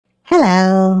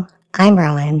Hello, I'm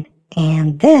Rowan,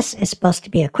 and this is supposed to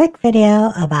be a quick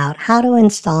video about how to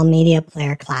install Media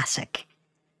Player Classic.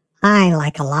 I,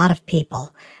 like a lot of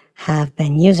people, have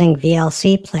been using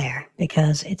VLC Player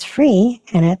because it's free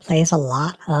and it plays a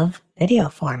lot of video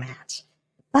formats.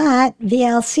 But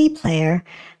VLC Player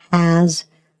has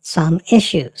some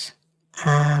issues.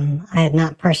 I had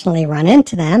not personally run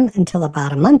into them until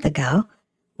about a month ago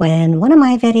when one of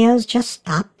my videos just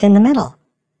stopped in the middle.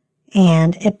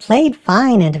 And it played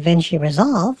fine in DaVinci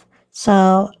Resolve,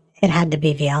 so it had to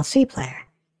be VLC Player.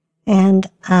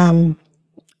 And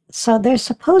so there's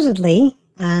supposedly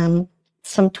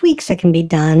some tweaks that can be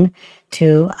done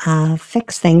to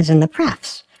fix things in the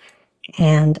prefs.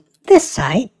 And this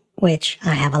site, which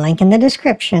I have a link in the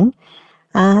description,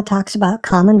 talks about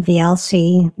common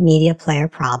VLC media player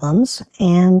problems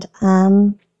and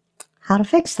how to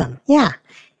fix them. Yeah.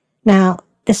 Now,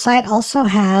 the site also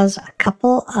has a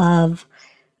couple of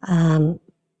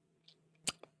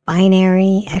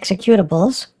binary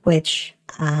executables, which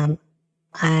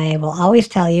I will always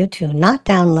tell you to not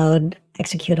download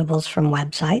executables from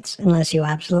websites unless you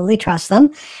absolutely trust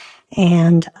them.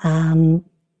 And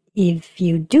if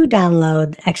you do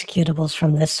download executables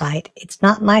from this site, it's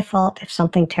not my fault if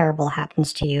something terrible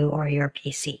happens to you or your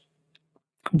PC.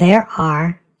 There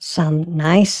are some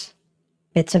nice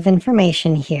bits of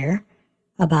information here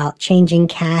about changing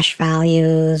cache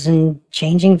values and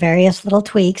changing various little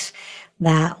tweaks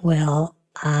that will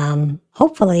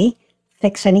hopefully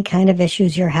fix any kind of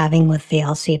issues you're having with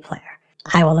VLC Player.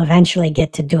 I will eventually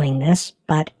get to doing this,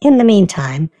 but in the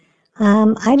meantime,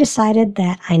 I decided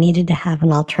that I needed to have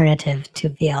an alternative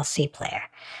to VLC Player.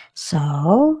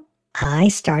 So I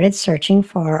started searching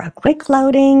for a quick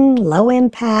loading, low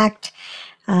impact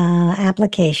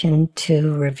application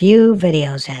to review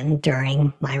videos in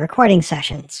during my recording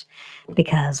sessions,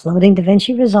 because loading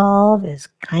DaVinci Resolve is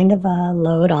kind of a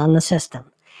load on the system.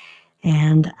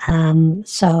 And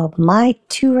so my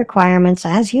two requirements,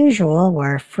 as usual,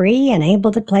 were free and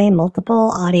able to play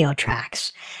multiple audio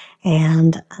tracks.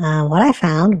 And what I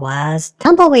found was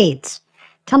tumbleweeds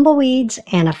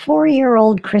and a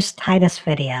 4-year-old Chris Titus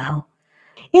video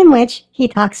in which he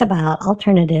talks about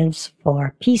alternatives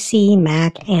for PC,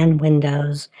 Mac, and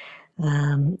Windows,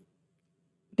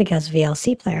 because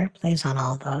VLC Player plays on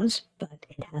all those, but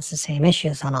it has the same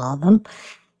issues on all of them.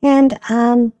 And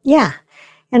yeah,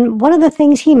 and one of the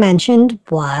things he mentioned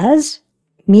was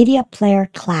Media Player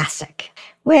Classic,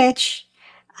 which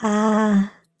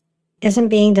isn't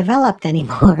being developed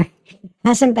anymore.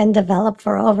 Hasn't been developed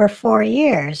for over 4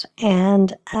 years,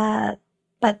 and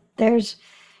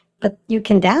but you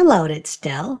can download it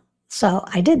still. So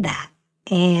I did that,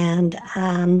 and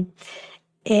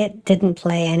it didn't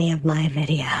play any of my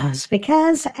videos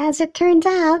because, as it turns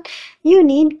out, you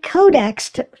need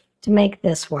codecs to make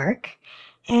this work.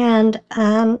 And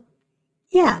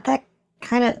yeah, that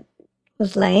kind of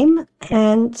was lame.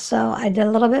 And so I did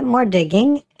a little bit more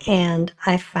digging, and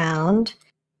I found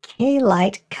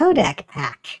k-lite codec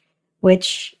pack,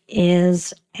 which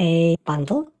is a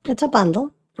bundle. It's a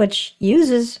bundle which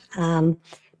uses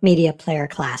Media Player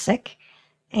Classic,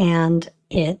 and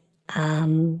it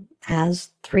has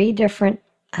 3 different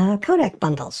codec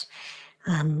bundles.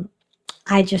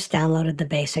 I just downloaded the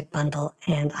basic bundle,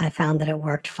 and I found that it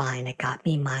worked fine. It got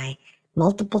me my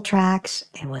multiple tracks,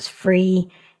 it was free,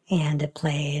 and it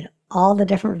played all the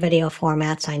different video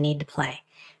formats I need to play.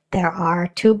 There are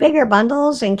 2 bigger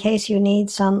bundles in case you need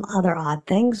some other odd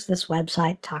things. This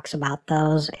website talks about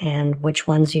those and which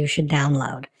ones you should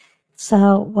download.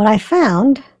 So what I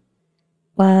found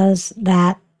was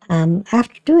that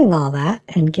after doing all that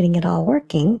and getting it all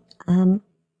working,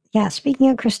 yeah, speaking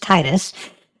of Chris Titus,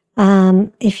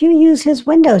 if you use his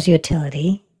Windows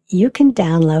utility, you can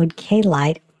download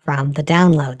k-lite from the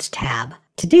Downloads tab.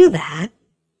 To do that,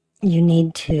 you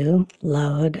need to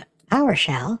load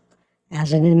PowerShell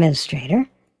as an administrator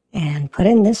and put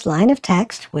in this line of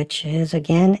text, which is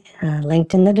again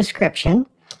linked in the description,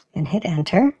 and hit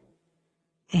enter,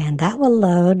 and that will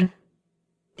load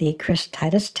the Chris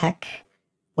Titus Tech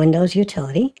Windows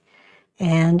utility.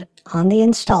 And on the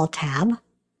install tab,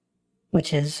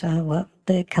 which is what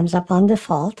comes up on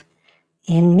default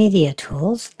in Media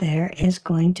Tools, there is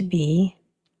going to be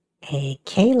a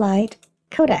k-lite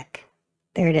codec.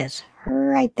 There it is,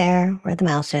 right there where the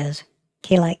mouse is.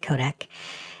 k-lite codec,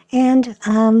 and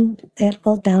it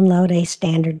will download a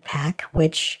standard pack,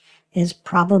 which is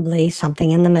probably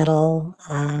something in the middle,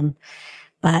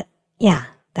 but yeah,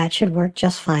 that should work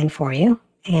just fine for you.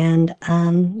 And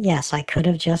yes, I could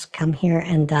have just come here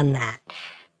and done that,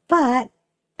 but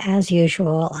as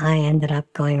usual, I ended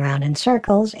up going around in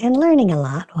circles and learning a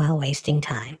lot while wasting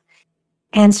time.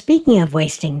 And speaking of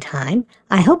wasting time,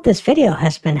 I hope this video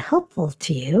has been helpful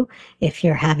to you if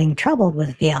you're having trouble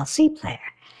with VLC Player.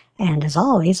 And as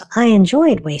always, I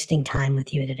enjoyed wasting time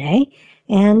with you today,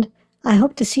 and I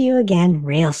hope to see you again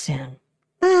real soon.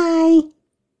 Bye!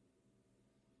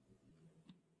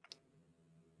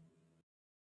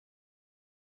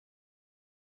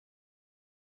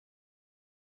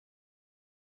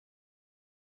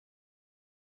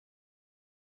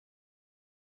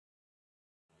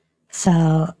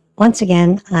 So, once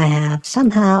again, I have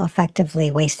somehow effectively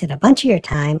wasted a bunch of your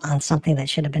time on something that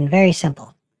should have been very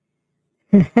simple.